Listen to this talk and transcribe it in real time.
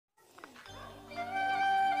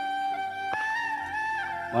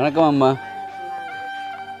வணக்கம் அம்மா.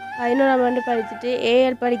 11ஆம் ஆண்டு படிச்சுட்டு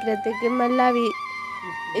ஏஎல் படிக்கிறதுக்கு மல்லாவி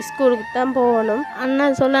ஸ்கூலுக்கு தான் போகணும். அண்ணா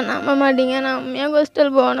சொல்ல நம்ப மாட்டீங்க, நான் உண்மையாக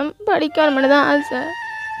ஹோஸ்டல் போகணும், படிக்கணும்னு தான் ஆசை.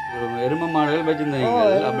 எருமை மாடுகள் வச்சுருந்தீங்க,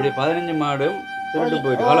 அப்படி 15 மாடும் திருட்டு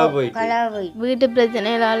போயிட்டு களவு போயிட்டு வீட்டு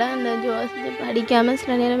பிரச்சனைகளால் அந்த ஜோசி படிக்காமல்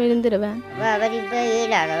சில நேரம் இருந்துருவேன். அவர் இப்போ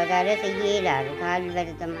இயலாது, அவரால் செய்ய இயலாது, கால்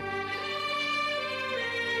வருத்தமாக.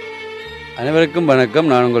 அனைவருக்கும் வணக்கம்.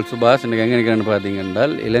 நான் உங்கள் சுபாஷ். இன்றைக்கி எங்கே நிற்கிறேன்னு பார்த்தீங்கன்னா,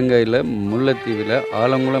 இலங்கையில் முல்லைத்தீவில்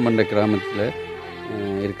ஆலங்குளம் என்ற கிராமத்தில்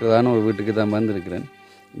இருக்கிறதான ஒரு வீட்டுக்கு தான் வந்திருக்கிறேன்.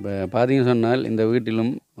 இப்போ பார்த்தீங்கன்னு சொன்னால், இந்த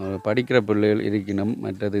வீட்டிலும் படிக்கிற பிள்ளைகள் இருக்கணும்,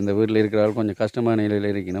 மற்றது இந்த வீட்டில் இருக்கிறவர்கள் கொஞ்சம் கஷ்டமான நிலையில்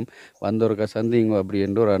இருக்கணும், வந்தவருக்கா சந்திங்க அப்படி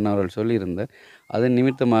என்று ஒரு அண்ணா அவர்கள் சொல்லியிருந்தார். அதன்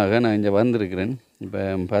நிமித்தமாக நான் இங்கே வந்திருக்கிறேன். இப்போ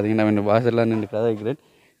பார்த்தீங்கன்னா இந்த வாசல்லாம் நின்று கதைக்கிறேன்.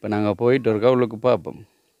 இப்போ நாங்கள் போயிட்டு இருக்கா உள்ளுக்கு பார்ப்போம்,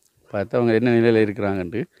 பார்த்து அவங்க என்ன நிலையில்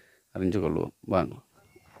இருக்கிறாங்கன்ட்டு அறிஞ்சு கொள்வோம். வாங்க.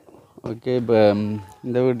 ஓகே, இப்போ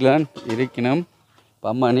இந்த வீட்டில் இருக்கணும். இப்போ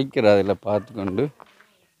அம்மா நிற்கிற அதில் பார்த்துக்கொண்டு.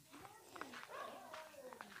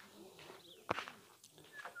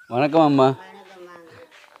 வணக்கம் அம்மா.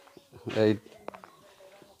 ரைட்.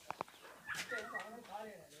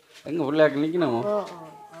 எங்கே பிள்ளையாக்கு நிற்கணுமோ?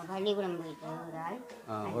 பள்ளிக்கூடம் போயிட்டு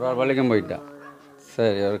ஒரு ஆள் பள்ளிக்கம் போயிட்டா.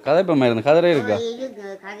 சரி, ஒரு கதைப்பம்மா இருந்த கதிரை இருக்கா?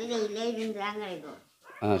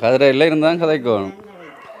 கதிரையில் இருந்தால் கதைக்கணும்.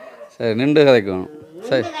 சரி, நின்று கதைக்கணும்.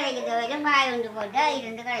 சரி,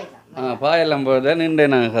 பாயெல்லாம் போதா நின்று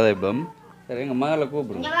நாங்கள் கதைப்போம். சரி, எங்கள் மகளை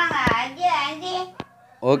கூப்பிடுங்க.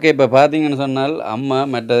 ஓகே, இப்போ பார்த்தீங்கன்னு சொன்னால் அம்மா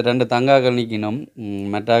மற்ற 2 தங்காக்கள் நிற்கணும்,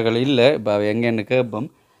 மற்றாக்கள் இல்லை. இப்போ அவள் எங்கேன்னு கேட்போம்.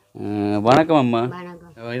 வணக்கம் அம்மா.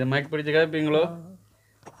 இதை மைக் பிடிச்சி கேட்பீங்களோ?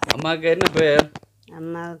 அம்மாவுக்கு என்ன பேர்?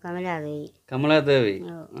 அம்மா கமலாதேவி. கமலாதேவி.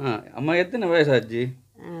 அம்மா எத்தனை வயசாச்சு?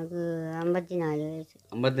 எனக்கு 54 வயசு.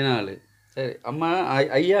 54. சரி அம்மா.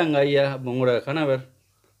 ஐயா அங்கே ஐயா உங்களோட கணவர்?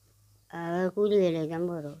 அவர் கூலி வேலை தான்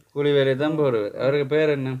போகிறோம். கூலி வேலை தான் போகிறவர். அவருக்கு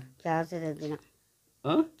பேர் என்ன? ராசரத்னம்.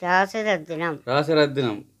 ராசரத்னம்.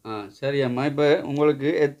 ராசரத்னம். சரி அம்மா. இப்போ உங்களுக்கு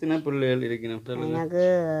எத்தனை பிள்ளைகள் இருக்கணும் சொல்லுங்க? எனக்கு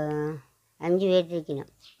 5 பேர் இருக்கணும்.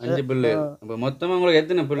 5 பிள்ளைகள். இப்போ மொத்தமாக உங்களுக்கு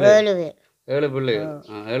எத்தனை பிள்ளைகள்? 7 பேர். 7 பிள்ளைகள்.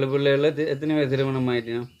 7 பிள்ளைகளில் எத்தனை பேர் திருமணம்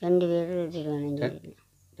ஆகிட்டினோம்? 2 பேர் திருமணம்.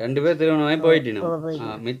 2 பேர் திருமணம் ஆகி போயிட்டினோம்.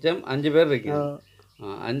 மிச்சம் 5 பேர் இருக்கணும்.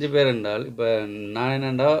 5 பேர் என்றால் இப்போ நான்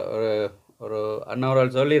என்னென்னா ஒரு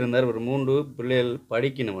அண்ணாவரால் சொல்லியிருந்தார், ஒரு 3 பிள்ளைகள்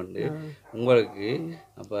படிக்கணும் வந்து உங்களுக்கு.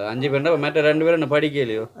 அப்போ 5 பேர்னா மற்ற 2 பேரும் என்ன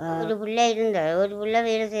படிக்கலையோ? ஒரு பிள்ளை இருந்தார், ஒரு பிள்ளை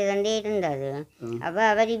வேலை செய்தே இருந்தார். அப்போ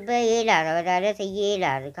அவர் இப்போ இயலாது, அவரால் செய்ய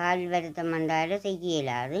இயலாது, கால் வருத்தம் வந்தாலும் செய்ய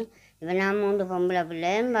இயலாது. இப்போ நான் 3 பொம்பளை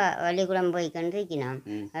பிள்ளையும் பள்ளிக்கூடம் போய்க்கொண்டு இருக்கணும்.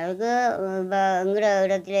 அதுக்கு இப்போ எங்களோட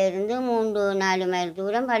இடத்துல இருந்து 3-4 மைல்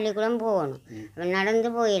தூரம் பள்ளிக்கூடம் போகணும். இப்போ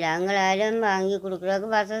நடந்து போயிடலாம். எங்களாலும் வாங்கி கொடுக்குறதுக்கு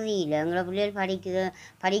வசதி இல்லை. எங்களை பிள்ளைகள்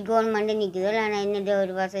படிக்கணுமெண்டு நிற்குதோ, ஆனால் என்னென்ன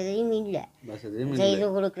ஒரு வசதியும் இல்லை, செய்து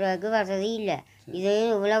கொடுக்குறதுக்கு வசதி இல்லை. இது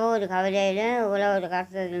இவ்வளவு ஒரு கவலையில் இவ்வளோ ஒரு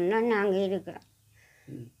கஷ்டத்துலன்னா நாங்கள் இருக்கிறோம்.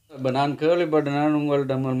 இப்போ நான் கேள்விப்பட்டேன்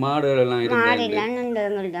உங்கள்கிட்ட மாடுகள் எல்லாம் மாடுலாம் நின்று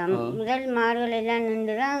எங்கள்கிட்ட முதல் மாடுகள் எல்லாம்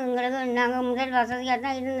நின்று தான் எங்களுக்கு நாங்கள் முதல் வசதியாக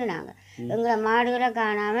தான் இருந்து. நாங்கள் எங்களை மாடுகளை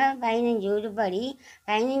காணாமல் 15 உருப்படி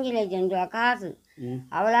 15 லட்சம் ரூபா காசு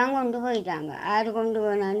அவளாங்க கொண்டு போயிட்டாங்க. யாரு கொண்டு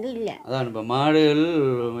போனான்னு இல்லை. அதான் இப்போ மாடுகள்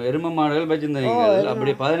எருமை மாடுகள் வச்சுருந்தீங்க,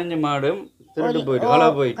 அப்படி 15 மாடும் திருட்டு போயிட்டு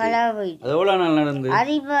களவு போயிட்டு அது எவ்வளோ நாள் நடந்து?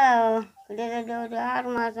 அது இப்போ கிட்டத்தட்ட ஒரு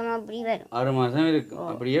 6 மாதம் அப்படி வரும். 6 மாதம் இருக்கும்.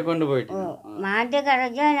 அப்படியே கொண்டு போயிட்டு மாட்டு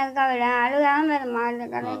கரைச்சா எனக்கு கவலை அழுகாம வரும். மாட்டு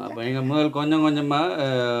கரை அப்போ நீங்கள் முதல் கொஞ்சம் கொஞ்சமாக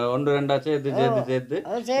 1-2 சேர்த்து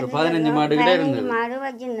 15 மாடு கிட்ட இருந்தது. மாடு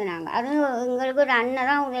வச்சுருந்தாங்க. அது எங்களுக்கு ஒரு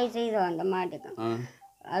அண்ணன் தான் உதவி செய்தோம் அந்த மாட்டுக்கு.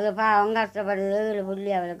 அது பாவம் கஷ்டப்படுது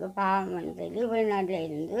புள்ளி அவளுக்கு பாவம் சொல்லி வெளிநாட்டில்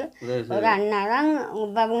இருந்து ஒரு அண்ணா தான்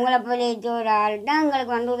இப்போ உங்களை போலிச்சு ஒரு ஆள் தான்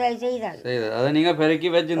எங்களுக்கு வந்து உதவி செய்தார். அதை நீங்கள் பெருக்கி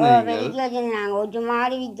வச்சுருந்தாங்க. ஒரு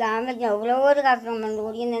மாடு விற்காம வச்சோம். எவ்வளோ ஒரு கஷ்டம் வந்து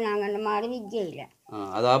கூடியிருந்தேன். நாங்கள் அந்த மாடு விற்கல.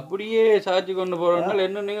 அது அப்படியே சாட்சி கொண்டு போகிறோம்னால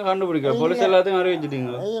என்ன நீங்கள் கண்டுபிடிக்க போலீஸ் எல்லாத்தையும்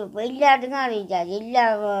அறிவிச்சிட்டீங்க? எல்லாத்துக்கும் அறிவிச்சாச்சு. எல்லா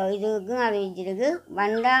இதுக்கும் அறிவிச்சிருக்கு.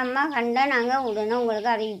 வந்தாம்மா கண்டா நாங்கள் உடனே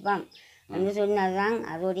உங்களுக்கு அறிவிப்போம் என்று சொன்னது தான்.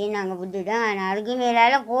 அதோடய நாங்கள் விட்டுட்டோம். ஆனால் அதுக்கு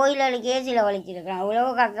மேலால் கோயிலுக்கே சில வலிச்சிருக்கிறோம். அவ்வளோ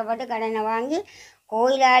கஷ்டப்பட்டு கடனை வாங்கி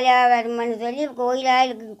கோயிலால் வருமானு சொல்லி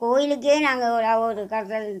கோயிலுக்கே நாங்கள் ஒரு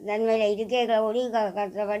கஷ்ட தன்மையில் இருக்கே ஓடி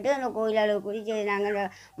கஷ்டப்பட்டு அந்த கோயிலால் கூடி சரி நாங்கள் அந்த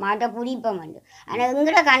மாட்டை பிடிப்போம் வந்து. ஆனால்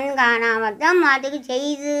எங்கட கண் காணாமல் தான் மாட்டுக்கு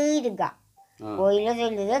செய்து இருக்கா. கோயிலில்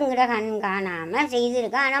சொல்லுது எங்கட கண் காணாமல்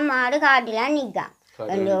செய்திருக்கா. ஆனால் மாடு காட்டிலாம் நிற்கா.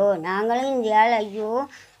 ஐயோ நாங்களும் இந்தியாவில் ஐயோ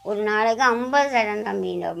ஒரு நாளைக்கு 50 சரம் தம்பி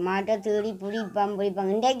இந்த மாட்டை தேடி பிடிப்பாங்க.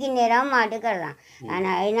 இன்றைக்கு நேரம் மாட்டுக்கிறதான்.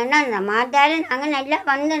 ஆனால் என்னென்னா அந்த மாட்டால் நாங்கள் நல்லா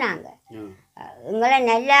வந்து நாங்கள் எங்களை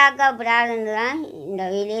நல்லாக்க பிரார்த்தனை தான் இந்த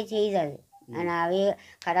வேலையை செய்தது. ஆனால் அவைய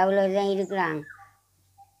கடவுளர் தான் இருக்கிறாங்க.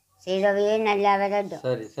 செய்தவையே நல்லா வரட்டும்.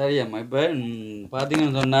 சரி சரி அம்மா. இப்போ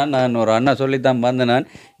பார்த்தீங்கன்னு சொன்னால் நான் ஒரு அண்ணா சொல்லித்தான் வந்தேன் நான்.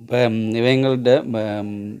 இப்போ இவங்கள்ட்ட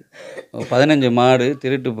 15 மாடு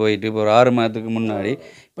திருட்டு போயிட்டு இப்போ ஒரு 6 மாதத்துக்கு முன்னாடி.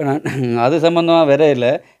 இப்போ நான் அது சம்மந்தமாக வேற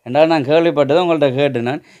இல்லை என்றால் நான் கேள்விப்பட்டதை உங்கள்கிட்ட கேட்டு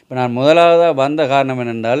நான். இப்போ நான் முதலாவதாக வந்த காரணம்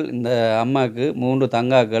என்னென்றால் இந்த அம்மாவுக்கு 3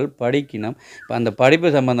 தங்காக்கள் படிக்கணும். இப்போ அந்த படிப்பு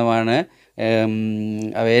சம்பந்தமான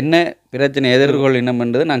அவ என்ன பிரச்சனை எதிர்கொள்ளணும்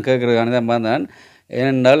என்றது நான் கேட்குறதுக்கான தான் வந்தேன்.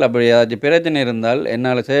 ஏனென்றால் அப்படி ஏதாச்சும் பிரச்சனை இருந்தால்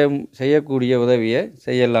என்னால் செய்யக்கூடிய உதவியை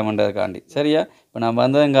செய்யலாம்ன்றதுக்காண்டி. சரியா? இப்போ நான்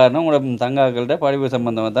வந்ததன் காரணம் உங்களோட தங்காக்கள்கிட்ட படிப்பு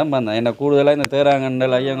சம்மந்தமாக தான் வந்தேன். ஏன்னா கூடுதலாக இந்த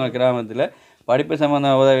தேராங்கண்டல் ஐயங்கள் கிராமத்தில் படிப்பு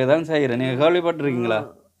சம்மந்த உதவி தான் செய்கிறேன். நீங்கள் கேள்விப்பட்டிருக்கீங்களா?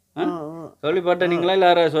 கேள்விப்பட்டீங்களா இல்லை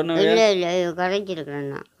யாராவது சொன்னீங்க? இல்லை இல்லை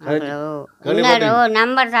கதைச்சிருக்கிறேன்னா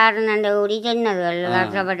நம்பர் தாரேன் அந்த கூடி சொன்னதுகள்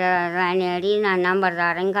கஷ்டப்பட்ட ராணியாடி நான் நம்பர்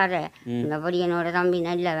தாரேன் கதை இந்த படியனோட தம்பி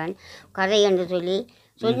நல்லவன் கதை என்று சொல்லி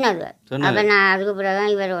சொன்னது. அப்போ நான் அதுக்கு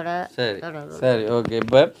பிறகுதான் இவரோட. சரி சரி ஓகே.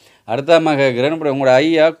 இப்போ அடுத்த அம்மா கேட்குறேன். இப்போ உங்களோட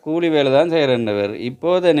ஐயா கூலி வேலை தான் செய்கிறேன்றவர்.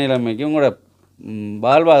 இப்போதைய நிலைமைக்கு உங்களோட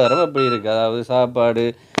வாழ்வாதாரம் எப்படி இருக்குது? அதாவது சாப்பாடு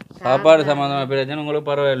சம்மந்தமாக பிரச்சனை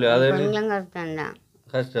உங்களுக்கு பரவாயில்லையா? அது கொஞ்சம் கஷ்டம்தான்.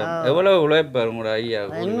 கஷ்டம். எவ்வளவு உழைப்பார் உங்களோட ஐயா?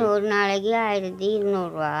 ஒரு நாளைக்கு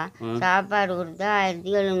 1200 சாப்பாடு கொடுத்தா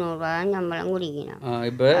 1700 சம்பளம் குடிக்கணும்.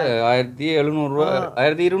 இப்போ 1700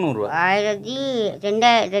 1200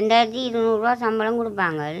 2200 சம்பளம்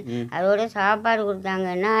கொடுப்பாங்க. அதோட சாப்பாடு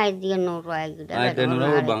கொடுத்தாங்கன்னா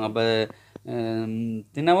 1800 கொடுப்பாங்க. அப்போ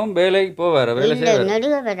தினமும் வேலைக்கு போவார்? வேலை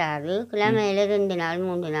நடுக வராது, கிழமையில 2 நாள்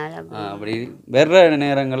 3 நாள் அப்படி வர்ற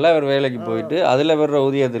நேரங்களில் அவர் வேலைக்கு போயிட்டு அதில் வர்ற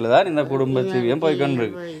ஊதியத்தில் தான் இந்த குடும்ப சீவியம்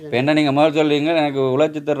போய்கொண்டிருக்கு. இப்போ என்ன நீங்கள் முதல் சொல்றீங்க எனக்கு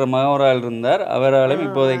உழைச்சி தர்ற மகவரால் இருந்தார், அவராலும்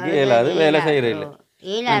இப்போதைக்கு இயலாது, வேலை செய்கிற இல்லை.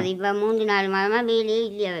 இயலாது. இப்போ 3-4 மாதமாக வேலையே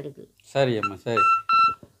இல்லையா அவருக்கு. சரி அம்மா சரி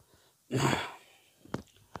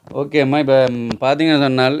ஓகே அம்மா. இப்போ பார்த்தீங்கன்னு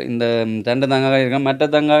சொன்னால் இந்த தண்டை தங்காய் இருக்கா, மற்ற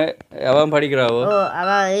தங்காய் அவன் படிக்கிறாவோ?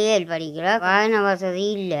 அவள் ஏழு படிக்கிறா. வாகன வசதி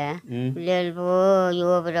இல்லை. பிள்ளைகள்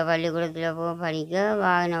யோகபுர பள்ளிக்கூடத்தில் படிக்க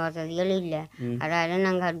வாகன வசதிகள் இல்லை. அதால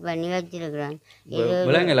நான் கட் பண்ணி வச்சிருக்கிறேன்.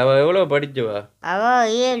 விலங்கல் அவள் எவ்வளோ படிச்சவா?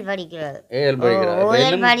 அவள் ஏழு படிக்கிறாள். ஏழு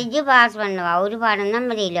படித்து பாஸ் பண்ணுவா. ஒரு பாடம்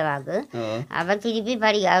தான் தெரியல வாக்கு. அவள் திருப்பி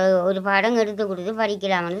ஒரு பாடம் எடுத்து கொடுத்து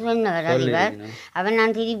படிக்கலாம்னு சொன்னவர் அறிவார். அவன்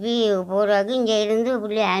நான் திருப்பி போறாக்கு இங்கே இருந்து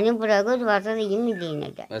பிள்ளை அனுப்புறாக்கு ஒரு வசதியும் இல்லைன்னு.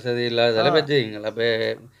 வசதி இல்லாத வச்சுக்கீங்களா? அப்போ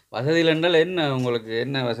வசதி இல்லைன்றால் என்ன உங்களுக்கு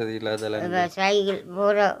என்ன வசதி இல்லாத? சைக்கிள்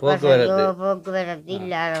போக்குவரத்து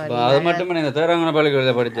இல்லாத. அது மட்டும் இந்த தேராங்கன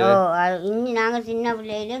பள்ளிக்கூடத்தில் படித்தோம். இன்னும் நாங்கள் சின்ன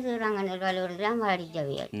பிள்ளையில தேராங்கன பள்ளிக்கூடத்தில்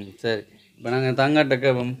படித்தவையா. சரி. இப்போ நாங்கள் தங்காட்ட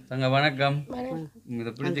கேட்போம். தங்க வணக்கம்.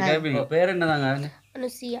 இதை பிடிச்சி கேட்பீங்க. பேர் என்ன தாங்க?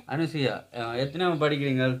 அனுசியா. அனுசியா. எத்தனாவது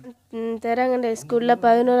படிக்கிறீங்க? தேராங்கண்ட ஸ்கூலில்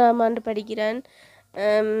 11ஆம் ஆண்டு படிக்கிறேன்.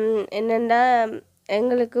 என்னென்னா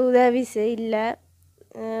எங்களுக்கு உதவி இல்லை.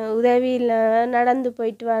 உதவி இல்லை, நடந்து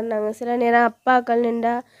போயிட்டு வந்தாங்க. சில நேரம் அப்பாக்கள்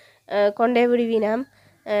நின்றா கொண்டே விடுவினோம்.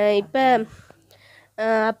 இப்போ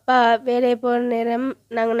அப்பா வேலையை போகிற நேரம்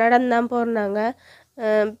நாங்கள் நடந்தான் போகிறாங்க.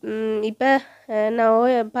 இப்போ நான்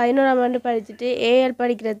 11ஆம் ஆண்டு படிச்சுட்டு ஏஎல்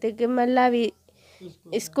படிக்கிறதுக்கு மல்லாவி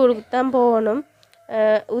ஸ்கூலுக்கு தான் போகணும்.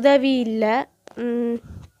 உதவி இல்லை.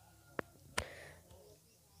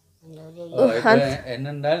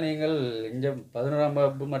 என்னென்றால் நீங்கள் இங்கே 11ஆம்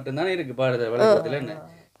வகுப்பு மட்டும்தானே இருக்குது பாடுதல் வழக்கத்தில். என்ன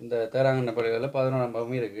இந்த தேராங்கண்ண பள்ளிகளில் 11ஆம்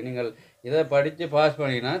வகுப்பு இருக்குது. நீங்கள் இதை படித்து பாஸ்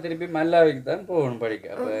பண்ணினா திருப்பி மல்லாவிக்கு தான் போகணும் படிக்க.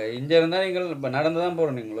 அப்போ இங்கே இருந்தால் நீங்கள் இப்போ நடந்து தான்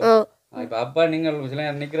போகணும். நீங்களும் இப்போ அப்பா நீங்கள் சில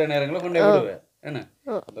நிற்கிற நேரங்களில் கொண்டே விடுவேன் என்ன.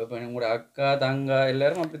 அப்போ இப்போ உங்களோட அக்கா தங்கா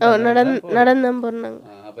எல்லாரும் அப்படி நடந்தான் போனாங்க.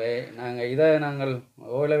 அப்போ நாங்கள்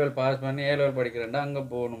ஓ லெவல் பாஸ் பண்ணி ஏ லெவல் படிக்கிறேன்டா அங்கே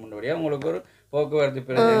போகணும்ன்றபடியாக உங்களுக்கு ஒரு போக்குவரத்து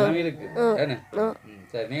பிரச்சனை இருக்கு என்ன.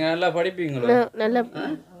 சரி நீங்கள் நல்லா படிப்பீங்களோ? நல்லா.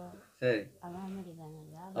 சரி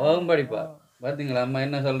அவன் படிப்பா. பார்த்தீங்களா அம்மா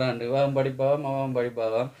என்ன சொல்கிறான்? இவன் படிப்பாவாம் அவன்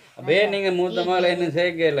படிப்பாவாம். அப்படியே நீங்கள் மூத்த மாலை என்ன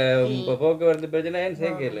சேர்க்கல? இப்போ போக்குவரத்து பிரச்சனை ஏன்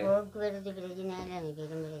சேர்க்கல?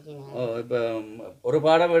 இப்போ ஒரு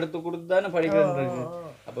பாடம் எடுத்து கொடுத்து தானே படிக்கிறது.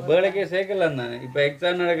 அப்போ வேலைக்கே சேர்க்கலாம் தானே. இப்போ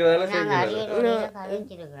எக்ஸாம் நடக்கிறதால சேர்க்கலாம்.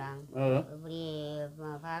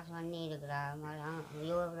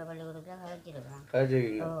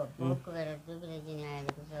 போக்குவரத்து பிரச்சனையாக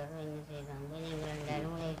இருக்குது சார், என்ன செய்யறாங்க நீங்கள் 2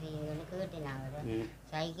 உதவி செய்யுங்கன்னு கேட்டேன்.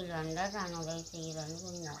 சைக்கிள் வந்தால் நான் உதவி செய்கிறேன்னு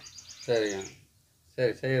சொன்னேன். சரிங்க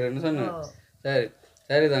சரி செய்கிறேன்னு சொன்னேன். சரி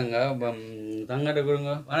சரி தங்க. தங்கிட்ட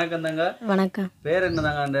கொடுங்க. வணக்கம் தங்க. வணக்கம். பேர் என்ன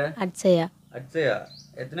தாங்க? அட்சயா. அட்சயா.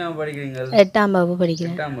 எத்தனாவது படிக்கிறீங்க? 8ஆம் வகுப்பு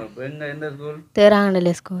படிக்கிறேன். 8ஆம் வகுப்பு. எந்த ஸ்கூல்? தேராங்கண்டல்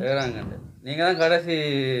ஸ்கூல். தேராங்கண்டல். நீங்கள் தான் கடைசி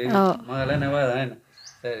மகள நெவா தான்.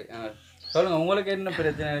 சரி சொல்லுங்கள், உங்களுக்கு என்ன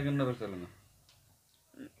பிரச்சனை இருக்குன்னு சொல்லுங்கள்.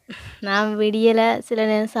 நான் விடியலை சில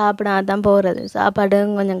நேரம் சாப்பிடாம தான் போகிறது.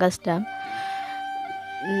 சாப்பாடும் கொஞ்சம் கஷ்டம்.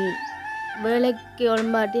 வேலைக்கு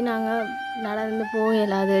ஒழும்பாட்டி நாங்கள் நடந்து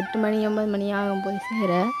போகல. அது 8 மணி 9 மணி ஆகும் போய்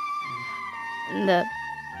சேர. இந்த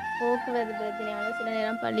போக்குவரத்து பிரச்சனையால் சில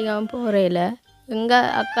நேரம் பள்ளிக்காமல் போகிறேல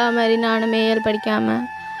எங்கள் அக்கா மாதிரி நானும் மேல் படிக்காமல்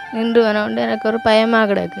நின்று வரோண்டு எனக்கு ஒரு பயமாக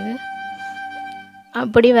கிடக்கு.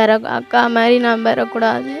 அப்படி வர அக்கா மாதிரி நான்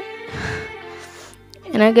வரக்கூடாது.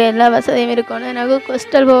 எனக்கு எல்லா வசதியும் இருக்கணும். எனக்கு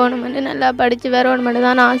ஹாஸ்டல் போகணுமென்று நல்லா படித்து வரணுமென்று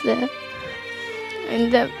தான் ஆசை.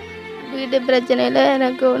 இந்த வீட்டு பிரச்சனையில்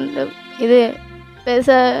எனக்கு ஒன்று இது பேச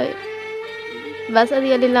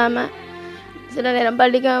வசதிகள் இல்லாமல் சில நேரம்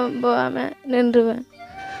பள்ளிக்க போகாமல் நின்றுவேன்.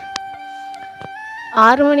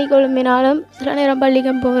 6 மணிக்கு எழும்பினாலும் சில நேரம் பள்ளிக்க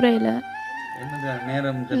போகிறேன். இந்த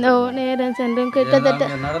நேரம் சென்றும் கிட்டத்தட்ட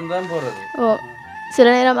ஓ சில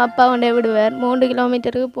நேரம் அப்பா கொண்டே விடுவார். 3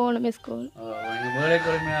 கிலோமீட்டருக்கு போகணும் ஸ்கூல்.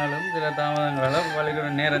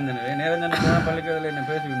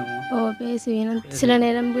 ஓ பேசுவீனும். சில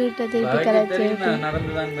நேரம் வீட்டை திருப்பி கலைச்சி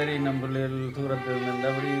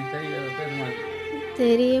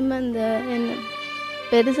தெரியும். அந்த என்ன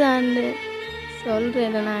பெருசாண்டு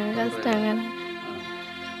சொல்கிறேன் நாங்கள் கஷ்டங்கள்.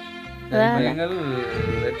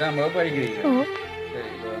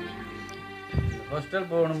 ஹாஸ்டல்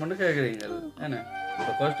போகணும்னு கேட்குறீங்க என்ன?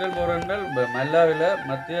 இப்போ ஹாஸ்டல் போகிறோம்னால் இப்போ மல்லாவில்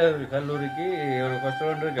மத்திய கல்லூரிக்கு ஒரு ஹாஸ்டல்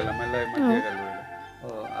ஒன்று இருக்கலாம், மல்லாவி மத்திய கல்லூரியில். ஓ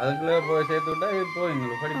அதுக்குள்ளே போய் சேர்த்து விட்டா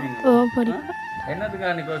போவீங்களோ படிப்பீங்க? என்னத்துக்கு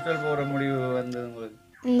அன்றைக்கி ஹாஸ்டல் போகிற முடிவு வந்தது உங்களுக்கு?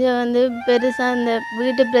 இங்கே பெருசாக இந்த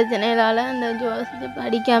வீட்டு பிரச்சனைகளால் அந்த ஜோசிச்சு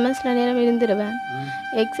படிக்காமல் சில நேரம் இருந்துடுவேன்.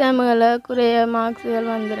 எக்ஸாமுகளில் குறைய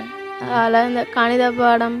மார்க்ஸுகள் வந்துடும். அதனால் இந்த கணித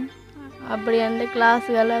பாடம் அப்படி அந்த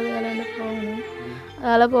கிளாஸுகள் அதுகள் போகணும்.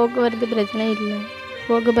 அதனால் போக்குவரத்து பிரச்சனை இல்லை.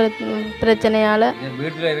 போக்குவரத்து பிரச்சனையால்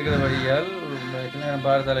வீட்டில் இருக்கிறபடியால்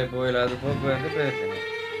பாடசாலை போயிடாது, போக்குவரத்து பிரச்சனை.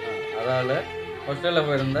 அதால் ஹாஸ்டலில்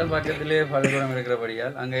போயிருந்தால் பக்கத்திலேயே பள்ளிக்கூடம்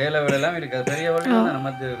இருக்கிறபடியால் அங்கே ஏழை இருக்காது, பெரிய வழியில்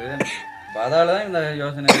மத்திய. அதால் தான் இந்த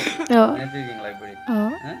யோசனை நினைச்சிருக்கீங்களா இப்படி?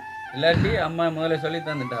 இல்லாட்டி அம்மா முதல்ல சொல்லி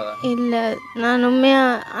தந்துட்டாவா? இல்லை, நான்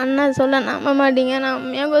உண்மையாக அண்ணா சொல்ல நம்ப மாட்டீங்க. நான்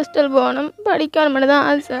உண்மையாக ஹாஸ்டல் போகணும், படிக்கணும் மட்டும் தான்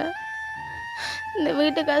ஆசை. இந்த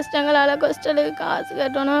வீட்டு கஷ்டங்களால் ஹாஸ்டலுக்கு காசு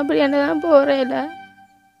கட்டணும் அப்படின்னு தான் போகிறேன்.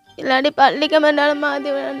 இல்லாட்டி பள்ளிக்கு மண்டாலும் மாற்றி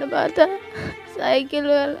விளையாண்டு பார்த்தா சைக்கிள்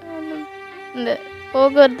இந்த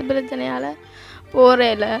போக்குவரத்து பிரச்சனையால்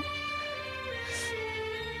போகிறேன்.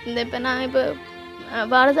 இந்த இப்போ நான் இப்போ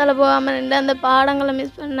பாடசாலை போகாமல் நின்று அந்த பாடங்களை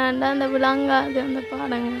மிஸ் பண்ணாண்டா அந்த விளங்காது. அந்த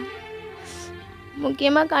பாடங்கள்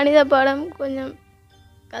முக்கியமாக கணித பாடம் கொஞ்சம்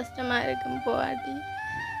கஷ்டமாக இருக்கும் போகாட்டி.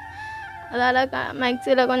 அதால்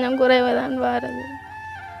மேக்ஸில் கொஞ்சம் குறைவாக தான் வருது.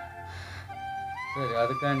 சரி,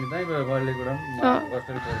 அதுக்காண்டி தான் இப்போ பள்ளிக்கூடம்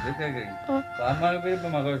ஹாஸ்டல் போகிறது கேட்குறீங்க. அம்மாவுக்கு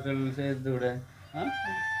விருப்பமா ஹாஸ்டல் சேர்த்து விட?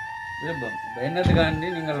 விருப்பம். இப்போ என்னத்துக்காண்டி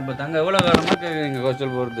நீங்கள் இப்போ தங்க எவ்வளோ காலமாக கேட்குறீங்க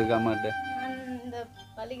ஹாஸ்டல் போகிறதுக்கு அம்மாட்ட? இந்த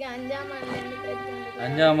பள்ளிக்கு 5ஆம்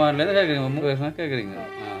ஆண்டுலேருந்து கேட்குறீங்க, 3 வருஷமாக கேட்குறீங்க.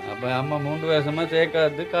 அப்போ அம்மா 3 வருஷமாக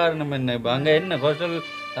சேர்க்காதது காரணம் என்ன? இப்போ அங்கே என்ன ஹாஸ்டல்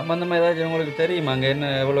சம்மந்தமாக ஏதாச்சும் உங்களுக்கு தெரியுமா? அங்கே என்ன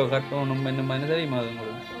எவ்வளோ கட்டணும் என்ன மாதிரி தெரியுமா அது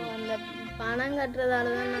உங்களுக்கு? அந்த பணம் கட்டுறதால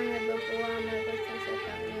தான் நாங்கள் இப்போ போகாமல் ஹாஸ்டல்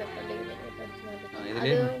சேர்த்தாங்க. இந்த பள்ளிக்கூடத்தில்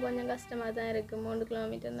அதுவும் கொஞ்சம் கஷ்டமாக தான் இருக்குது. 3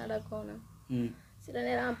 கிலோமீட்டர் நடக்கணும். சில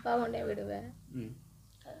நேரம் அப்பா கொண்டே விடுவேன்.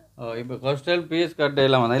 இப்போ ஹாஸ்டல் ஃபீஸ் கட்ட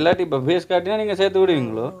இல்லாமல் இல்லாட்டி இப்போ ஃபீஸ் கட்டினா நீங்கள் சேர்த்து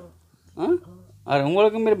விடுவீங்களோ?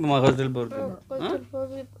 உங்களுக்கும் விருப்பமா ஹாஸ்டல்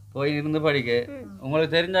போகிறது? போய் இருந்து படிக்க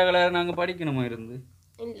உங்களுக்கு தெரிஞ்சாங்களா? நாங்கள் படிக்கணுமா இருந்து?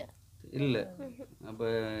 இல்லை. அப்போ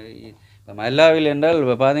இப்போ மல்லாவில் என்றால்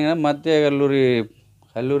இப்போ பார்த்தீங்கன்னா மத்திய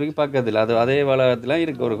கல்லூரிக்கு பக்கத்தில் அதே வளாகத்தில்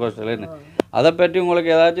இருக்குது ஒரு ஹாஸ்டல். என்ன அதை பற்றி உங்களுக்கு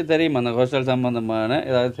ஏதாச்சும் தெரியுமா? அந்த ஹாஸ்டல் சம்பந்தமான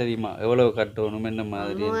ஏதாவது தெரியுமா? எவ்வளவு கட்டணும் என்ன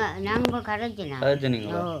மாதிரி? நாங்கள்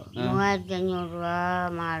கரைச்சினீங்களா? 3500 ரூபா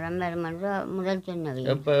மாதம் வருமானு முதல் சொன்னது.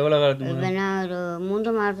 எப்போ எவ்வளோ காலத்துக்கு? இப்போ நான் ஒரு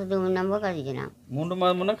 3 மாதத்துக்கு முன்னே கரைச்சினேன். 3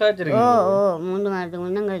 மாதம் முன்னே காய்ச்சிருக்கீங்க? 3 மாதத்துக்கு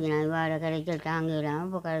முன்னே கரைச்சினேன். இவாட கரைச்சல் தாங்கிடலாம்.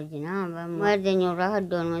 இப்போ கரைச்சினா 3500 ரூபா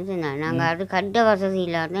கட்டணும்னு சொன்னேன். நாங்கள் அது கட்ட வசதி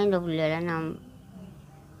இல்லாதான் இந்த பிள்ளைகளை நான்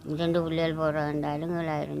 2 பிள்ளைகள் போகிற வேண்டாலும்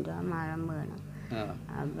 7000 ரூபா மாதம் வேணும்.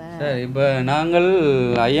 சரி, இப்போ நாங்கள்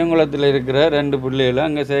ஐயங்குளத்தில் இருக்கிற 2 பிள்ளைகளை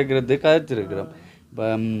அங்கே சேர்க்கறதுக்கு கதைச்சிருக்கிறோம். இப்போ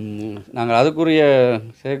நாங்கள் அதுக்குரிய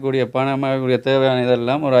சேர்க்கக்கூடிய பணமாகக்கூடிய தேவையான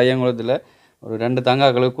இதெல்லாம் ஒரு ஐயங்குளத்தில் ஒரு 2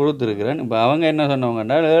 தங்காக்களுக்கு கொடுத்துருக்குறேன். இப்போ அவங்க என்ன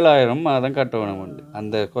சொன்னவங்கன்னா 7000 மாதம் கட்டணும் உண்டு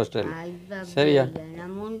அந்த ஹாஸ்டல். சரியா?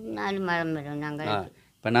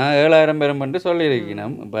 இப்போ நான் 7000 பேரும் பண்ணிட்டு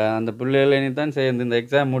சொல்லியிருக்கணும். இப்போ அந்த பிள்ளைகளை இனி தான் சேர்ந்து இந்த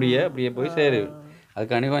எக்ஸாம் முடிய அப்படியே போய் சேருவேன்.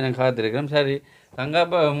 அதுக்காண்டி கொஞ்சம் காத்திருக்கிறோம். சரி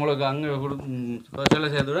தங்காப்பா, உங்களுக்கு அங்கே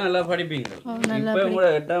ஹாஸ்டலில் சேர்த்து விட நல்லா படிப்பீங்க. இப்போ உங்களோட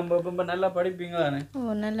 8ஆம் வகுப்பு நல்லா படிப்பீங்க தானே?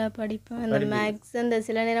 நல்லா படிப்பேன். அந்த மேக்ஸ் அந்த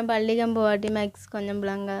சில நேரம் பள்ளிக்கம் போகாட்டி மேக்ஸ் கொஞ்சம்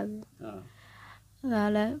விளங்காது.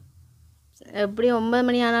 அதனால் எப்படி 9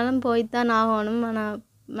 மணி ஆனாலும் போய்த்தான் ஆகணும். ஆனால்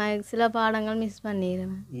மேக்ஸில் பாடங்கள் மிஸ்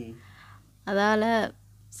பண்ணிடுவேன். அதால்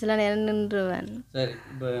சில நேரம் நின்றுவேன். சரி,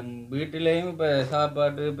 இப்போ வீட்டிலையும் இப்போ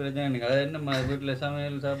சாப்பாட்டு பிரச்சனை அது என்ன வீட்டில்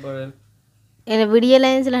சமையல் சாப்பாடு எனக்கு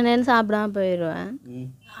விடியலையும் சில நேரம் சாப்பிடாம போயிடுவேன்.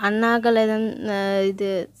 அண்ணாக்கள் எதுவும் இது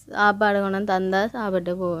சாப்பாடு கொண்டு தந்தால்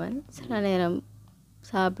சாப்பிட்டு போவேன். சில நேரம்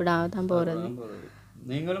சாப்பிடாம தான் போகிறது.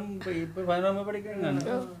 நீங்களும் இப்போ 11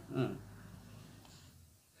 படிக்கிறீங்க.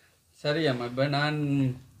 சரியாம்மா, இப்போ நான்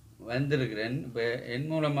வந்திருக்கிறேன். இப்போ என்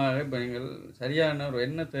மூலமாக இப்போ நீங்கள் சரியான ஒரு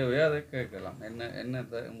என்ன தேவையோ அதை கேட்கலாம். என்ன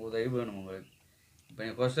உதவி வேணும் உங்களுக்கு? இப்போ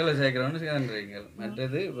நீங்கள் ஹாஸ்டலில் சேர்க்குறோன்னு சேர்ந்துறீங்க.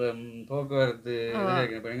 மற்றது இப்போ போக்குவரத்து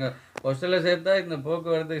சேர்க்கணும். இப்போ நீங்கள் ஹாஸ்டலில் சேர்த்தா இந்த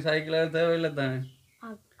போக்குவரத்து சைக்கிளாக தேவையில்லை தானே?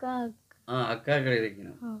 அக்கா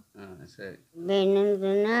இருக்கணும். சரி. இப்போ என்னன்னு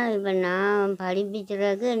சொன்னால், இப்போ நான்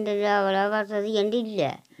படிப்பிச்சதுக்கு என்கிட்ட அவ்வளோ வசதி என்கிட்ட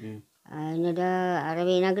இல்லை. என்னோட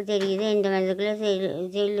அறவை எனக்கு தெரியுது, இந்த மனதுக்குள்ளே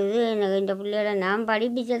செல்லுது. எனக்கு இந்த பிள்ளைகளை நான்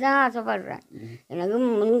படிப்பிச்சதான் ஆசைப்படுறேன். எனக்கு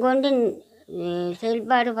முன்கொண்டு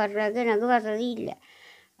செயல்பாடு படுறதுக்கு எனக்கு வசதி இல்லை.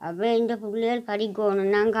 அப்போ இந்த பிள்ளைகள்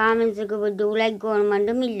படிக்கணும், நான் காமெண்ட்ஸுக்கு விட்டு உழைக்கணும்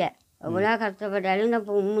மட்டும் இல்லை. எவ்வளோ கஷ்டப்பட்டாலும் இந்த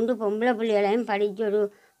பொம்பளை பிள்ளைகளையும் படித்து ஒரு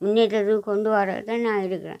முன்னேற்றத்துக்கு கொண்டு வரதான் நான்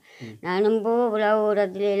இருக்கிறேன். நானும் இவ்வளோ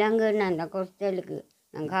தூரத்துல எல்லாம் கேட்டேன் அந்த ஹாஸ்டலுக்கு.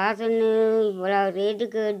 நான் காசுன்னு இவ்வளோ ரேட்டு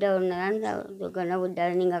கேட்ட ஒன்று தான் கொண்டு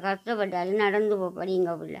விட்டாரு. நீங்கள் கஷ்டப்பட்டாலும் நடந்து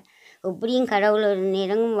படிங்க பிள்ளை, எப்படியும் கடவுள் ஒரு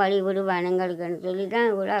நேரமும் வழி விடுவானுங்களுக்குன்னு சொல்லி தான்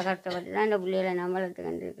இவ்வளோ கஷ்டப்பட்டு தான் இந்த பிள்ளைகளை நான் வளர்த்து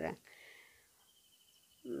கண்டுருக்கிறேன்.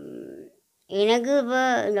 எனக்கு இப்போ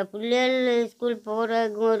இந்த பிள்ளைகள் ஸ்கூல்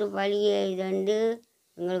போகிறதுக்கும் ஒரு வழியை இது வந்து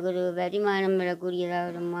எங்களுக்கு ஒரு வருமானம் விடக்கூடியதாக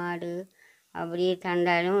ஒரு மாடு அப்படியே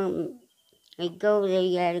தந்தாலும் மிக்க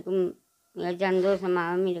உதவியாக இருக்கும்,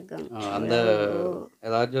 சந்தோஷமாகவும் இருக்கும். அந்த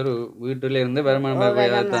ஏதாச்சும் ஒரு வீட்டில இருந்து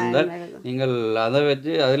வருமானம் தந்தால் நீங்கள் அதை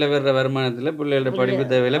வச்சு அதில் வர்ற வருமானத்தில் பிள்ளைகளோட படிப்பு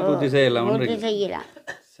தேவையில்லை பூர்த்தி செய்யலாம்.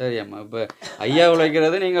 சரியாம்மா, இப்போ ஐயா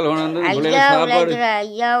உழைக்கிறது நீங்கள்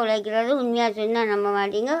ஐயா உழைக்கிறது உண்மையாக சொன்னால் நம்ப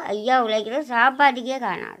மாட்டீங்க. ஐயா உழைக்கிறது சாப்பாட்டுக்கே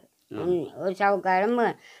காணாது. ஒரு சவுக்காரம்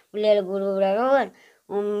பிள்ளைகளுக்கு உடுப்புறோ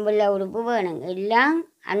பிள்ளை உடுப்பு வேணுங்க எல்லாம்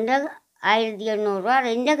அந்த 1800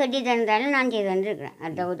 எந்த கட்டி தந்தாலும் நான் செய்து வந்துருக்கிறேன்.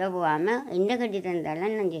 அதை உதவுவாமல் எந்த கட்டி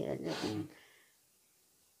தந்தாலும் நான் செய்து வந்துருக்கேன்.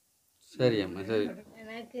 சரியாம்மா, சரி.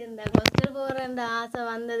 எனக்கு இந்த ஹாஸ்டல் போகிற ஆசை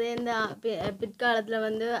வந்ததே இந்த பிற்காலத்தில்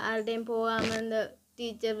வந்து யார்டையும் போகாமல் இந்த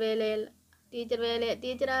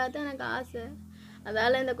டீச்சராக தான் எனக்கு ஆசை.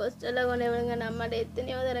 அதால் இந்த ஹாஸ்டலில் கொண்டு விடுங்க. நம்மகிட்ட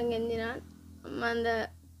எத்தனையோ தரம் கெஞ்சினான், நம்ம அந்த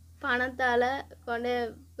பணத்தால் கொண்டு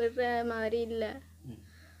விடுற மாதிரி இல்லை.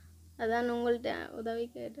 அதான் உங்கள்கிட்ட உதவி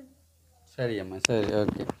கேட்டேன். சரியாம்மா, சரி,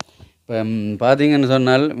 ஓகே. இப்போ பார்த்தீங்கன்னு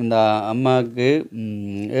சொன்னால் இந்த அம்மாவுக்கு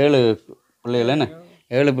 7 பிள்ளைகள், என்ன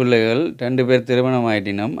 7 பிள்ளைகள், 2 பேர் திருமணம்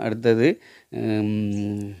ஆகிட்டினோம். அடுத்தது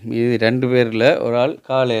இது 2 பேரில் ஒரு ஆள்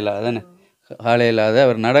காலையில் தானே காலையில்லாத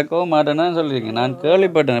அவர் நடக்கவும் மாட்டேன்னு சொல்லியிருக்கீங்க. நான்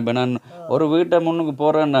கேள்விப்பட்டேன். இப்போ நான் ஒரு வீட்டை முன்னுக்கு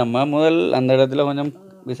போகிறேன்னாம்மா முதல் அந்த இடத்துல கொஞ்சம்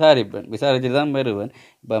விசாரிச்சுட்டு தான் பெறுவேன்.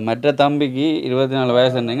 இப்போ மற்ற தம்பிக்கு 24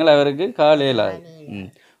 வயசுன்னீங்கள், அவருக்கு காலையிலாது.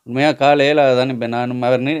 உண்மையாக காலையிலாது தானே. இப்போ நானும்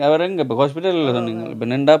அவர் இங்கே இப்போ ஹாஸ்பிட்டலில் சொன்னீங்க. இப்போ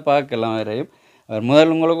நின்றா பார்க்கலாம் வரையும். அவர்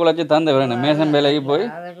முதல் உங்களுக்கு உழைச்சி தந்தவர் மேசன் வேலைக்கு போய்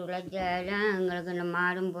அவர் உழைச்சாலும் எங்களுக்கு இந்த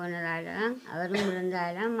மாடும் போனதாலும் அவரும்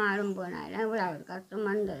இருந்தாலும் மாடும் போனாலும் இவ்வளோ அவர் கஷ்டம்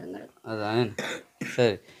வந்தது எங்களுக்கு. அதான்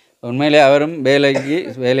சரி. உண்மையிலே அவரும்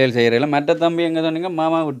வேலையில் செய்கிறதில்ல. மற்ற தம்பி எங்கே சொன்னீங்க?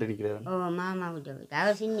 மாமா விட்டு இருக்கிறார். மாமா விட்டு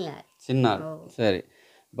அவர் சின்னார். சரி.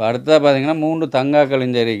 இப்போ அடுத்ததாக பார்த்தீங்கன்னா 3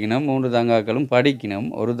 தங்காக்களும் இருக்கணும். 3 தங்காக்களும் படிக்கணும்.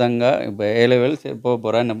 ஒரு தங்கா இப்போ ஏலெவல் போக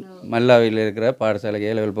போகிறா, இந்த மல்லாவியில் இருக்கிற பாடசாலைக்கு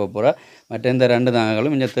ஏலெவல் போக போகிறா. மற்ற இந்த 2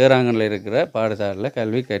 தங்காக்களும் இந்த தேராங்கனில் இருக்கிற பாடசாலையில்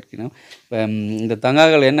கல்வி கற்கணும். இப்போ இந்த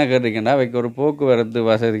தங்காக்கள் என்ன கேட்டிருக்கீங்கன்னா, அவைக்கு ஒரு போக்குவரத்து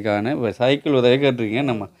வசதிக்கான இப்போ சைக்கிள் உதவி கேட்டிருக்கீங்க.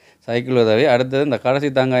 நம்ம சைக்கிள் உதவி. அடுத்தது இந்த கடைசி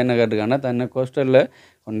தங்கா என்ன கேட்டிருக்காங்கன்னா, தன்னை ஹாஸ்டலில்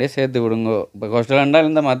கொண்டே சேர்த்து விடுங்கோ. இப்போ ஹாஸ்டல் என்றால்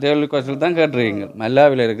இந்த மத்திய ஹாஸ்டல் தான் கேட்டிருக்கீங்க.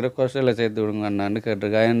 மல்லாவில் இருக்கிற ஹாஸ்டலில் சேர்த்து விடுங்க அண்ணான்னு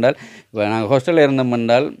கேட்டிருக்கா. என்றால் இப்போ நாங்கள் ஹாஸ்டலில் இருந்தோம்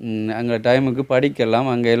என்றால் அங்கே டைமுக்கு படிக்கலாம்.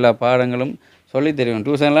 அங்கே எல்லா பாடங்களும் சொல்லி தெரியும்.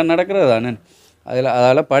 டியூஷன்லாம் நடக்கிறது தானே.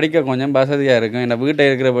 அதால் படிக்க கொஞ்சம் வசதியாக இருக்கும். இந்த வீட்டை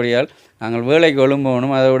இருக்கிறபடியால் நாங்கள் வேலைக்கு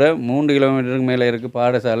போகணும். அதை விட 3 கிலோமீட்டருக்கு மேலே இருக்குது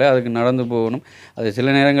பாடசாலை. அதுக்கு நடந்து போகணும். அது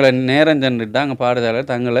சில நேரங்களில் நேரம் சென்றுட்டு அங்கே பாடசாலை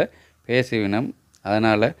தங்களை பேசிவினோம்.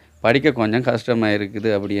 அதனால் படிக்க கொஞ்சம் கஷ்டமாக இருக்குது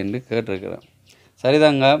அப்படின்னு கேட்டிருக்கிறேன்.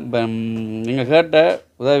 சரிதாங்க. இப்போ நீங்கள் கேட்ட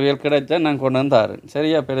உதவிகள் கிடைச்சா நான் கொண்டு வந்து தரேன்.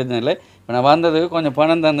 சரியா, பிரச்சனை இல்லை. இப்போ நான் வந்ததுக்கு கொஞ்சம்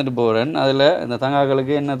பணம் தந்துட்டு போகிறேன். அதில் இந்த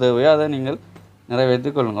தங்காக்களுக்கு என்ன தேவையோ அதை நீங்கள்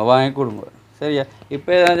நிறைவேற்றி கொள்ளுங்க, வாங்கி கொடுங்க. சரியா.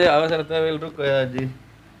 இப்போ ஏதாச்சும் அவசர தேவைகள் இருக்கும், ஏதாச்சும்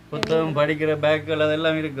புத்தகம் படிக்கிற பேக்குகள்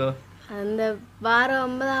அதெல்லாம் இருக்கோ? அந்த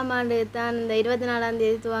வாரம் 9ஆம் ஆண்டு தான் இந்த 24ஆம்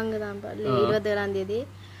தேதி துவங்குதான், 27ஆம் தேதி.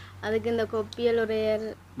 அதுக்கு இந்த கொப்பியல் உரையல்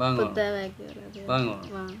புத்தகம்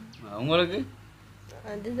வாங்குவோம். உங்களுக்கு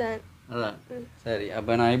அதுதான். அதான் சரி.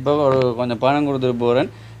 அப்போ நான் இப்போ ஒரு கொஞ்சம் பணம் கொடுத்துட்டு போகிறேன்.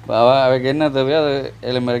 இப்போ அவைக்கு என்ன தேவையோ அதை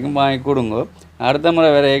 7 வரைக்கும் வாங்கி கொடுங்க. அடுத்த முறை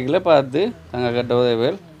வரைக்கில் பார்த்து தங்க கட்ட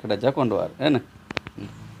உதவிகள் கிடைச்சா கொண்டு வர என்ன.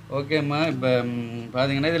 ஓகேம்மா. இப்போ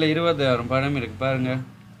பார்த்தீங்கன்னா இதில் 26 பணம் இருக்குது பாருங்கள்.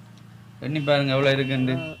 எண்ணி பாருங்கள் எவ்வளோ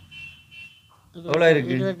இருக்குண்டு. எவ்வளோ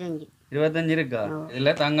இருக்கு? 25. 25 இருக்கா?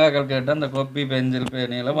 இதில் தங்காக்கள் கேட்டால் அந்த கொப்பி பென்சில்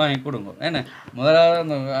பேனையெல்லாம் வாங்கி கொடுங்க. ஏன்னா முதலாவது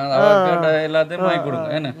அந்த அவர் கேட்ட எல்லாத்தையும் வாங்கி கொடுங்க.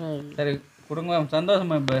 ஏன்னா சரி கொடுங்க.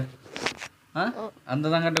 சந்தோஷமா இப்போ அந்த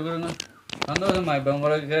தங்கிட்ட கொடுங்க. சந்தோஷமா இப்போ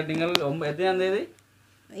உங்களுக்கு கேட்டீங்கள் எத்தனாம் தேதி?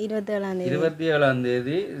 27ஆம்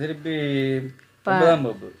தேதி திருப்பி 9ஆம்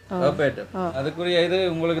வகுப்பு வகுப்பேட்டம். அதுக்குரிய இது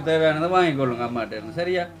உங்களுக்கு தேவையானதை வாங்கிக்கொள்ளுங்க அம்மாட்ட.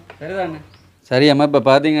 சரியா? சரிதானே? சரி அம்மா. இப்போ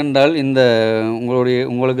பார்த்தீங்கன்றால் இந்த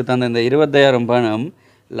உங்களுக்கு தந்த இந்த 25,000 பணம்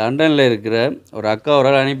லண்டனில் இருக்கிற ஒரு அக்கா ஒரு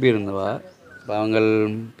ஆள் அனுப்பியிருந்தவா. இப்போ அவங்க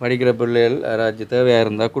படிக்கிற பிள்ளைகள் யாராச்சும் தேவையாக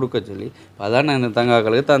இருந்தால் கொடுக்க சொல்லி இப்போ அதான் நான் இந்த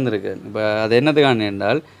தங்காக்களுக்கு தந்திருக்கேன். இப்போ அது என்னத்துக்கான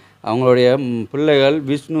என்றால் அவங்களுடைய பிள்ளைகள்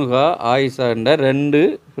விஷ்ணுகா ஆயிஷான்ற 2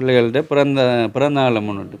 பிள்ளைகள்கிட்ட பிறந்த நாளை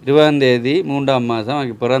முன்னிட்டு 20ஆம் தேதி 3ஆம் மாதம்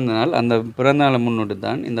அவங்க பிறந்த நாள். அந்த பிறந்த நாளை முன்னிட்டு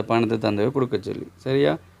தான் இந்த பணத்தை தந்தவை கொடுக்க சொல்லி.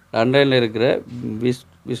 சரியா? லண்டனில் இருக்கிற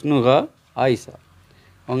விஷ்ணுகா ஆயிஷா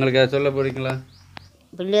அவங்களுக்கு அதை சொல்ல போறீங்களா?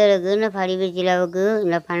 பிள்ளைகளுக்கு இந்த படிப்பு செலவுக்கு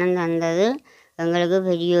இந்த பணம் தந்தது எங்களுக்கு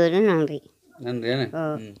பெரிய ஒரு நன்றி. நன்றி.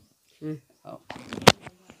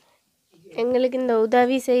 எங்களுக்கு இந்த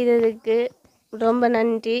உதவி செய்ததுக்கு ரொம்ப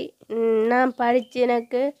நன்றி. நான் படித்து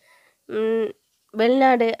எனக்கு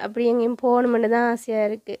வெளிநாடு அப்படி எங்கேயும் போகணுமென்னு தான் ஆசையாக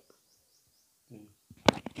இருக்குது.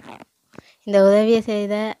 இந்த உதவியை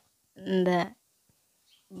செய்த இந்த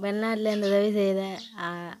வெளிநாட்டில் இந்த உதவி செய்த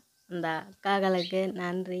இந்த அக்காக்களுக்கு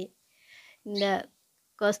நன்றி. இந்த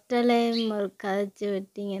கொஸ்டலையும் ஒரு கதைச்சி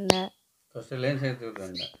விட்டீங்கன்னா சேர்த்து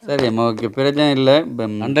விட்றாங்க. சரி அம்மா, ஓகே, பிரச்சனை இல்லை. இப்போ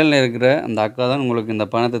லண்டனில் இருக்கிற அந்த அக்கா தான் உங்களுக்கு இந்த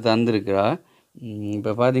பணத்தை தந்திருக்கிறா.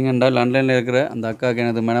 இப்போ பார்த்தீங்கன்னா லண்டனில் இருக்கிற அந்த அக்காவுக்கு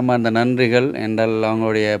எனது மனமார்ந்த நன்றிகள் என்றால்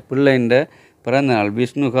அவங்களுடைய பிள்ளைன்ற பிறந்த நாள்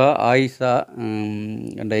விஷ்ணுகா ஆயிஷா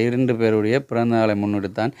என்ற 2 பேருடைய பிறந்த நாளை முன்னிட்டு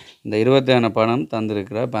தான் இந்த 25,000 பணம்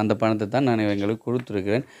தந்திருக்கிறா. இப்போ அந்த பணத்தை தான் நான் இவங்களுக்கு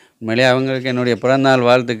கொடுத்துருக்கிறேன். உண்மையிலே அவங்களுக்கு என்னுடைய பிறந்தநாள்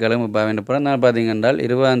வாழ்த்துக்களும். இப்போ அவன் பிறந்தநாள் பார்த்தீங்கன்றால்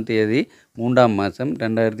 20ஆம் தேதி 3ஆம் மாதம்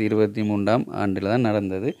 2023ஆம் ஆண்டில் தான்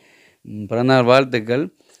நடந்தது. பிறந்தநாள் வாழ்த்துக்கள்.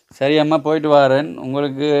 சரி அம்மா, போயிட்டு வரேன்.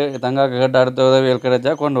 உங்களுக்கு தங்காக்க கேட்ட அடுத்த உதவிகள்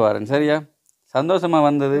கிடைச்சா கொண்டு வரேன். சரியா? சந்தோஷமா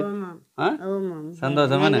வந்தது?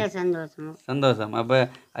 சந்தோஷமான சந்தோஷம். அப்போ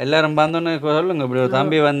எல்லாரும் வந்தோன்னு சொல்லுங்க, இப்படி ஒரு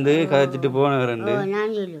தம்பி வந்து கதைச்சிட்டு போனவரண்டு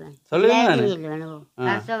சொல்லுவீங்க.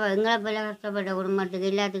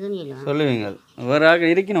 சொல்லுவீங்க. வேற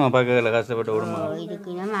ஆக்கள் இருக்கணுமா பக்கத்தில் கஷ்டப்பட்ட குடும்பம்?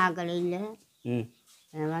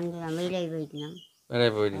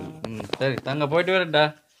 வேலையை போயிட்டீங்க. சரி தங்க, போயிட்டு வரட்டா?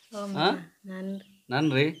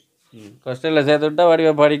 நன்றி. ஹாஸ்டலில் சேர்த்து விட்டா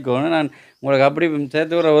வடிவாக படிக்கணும். நான் உங்களுக்கு அப்படி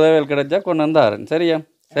சேர்த்து விட்ற உதவிகள் கிடைச்சா கொண்டு வந்தாரேன். சரியா?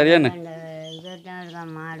 சரியாண்ணே?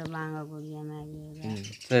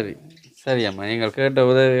 சரி சரியாம்மா, நீங்கள் கேட்ட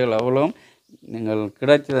உதவிகள் அவ்வளோ நீங்கள்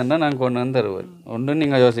கிடைச்சதுன்னா நான் கொண்டு வந்து தருவேன். ஒன்றும்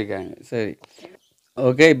நீங்கள் யோசிக்காங்க. சரி,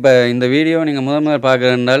 ஓகே. இப்போ இந்த வீடியோ நீங்கள் முதல்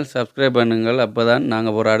பார்க்குறதால் சப்ஸ்கிரைப் பண்ணுங்கள். அப்போ தான்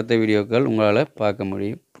நாங்கள் போகிற அடுத்த வீடியோக்கள் உங்களால் பார்க்க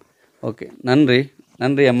முடியும். ஓகே, நன்றி.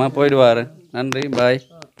 நன்றி அம்மா, போயிட்டு வரேன். நன்றி. பாய்.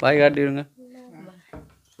 பாய் காட்டிடுங்க.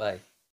 பாய்.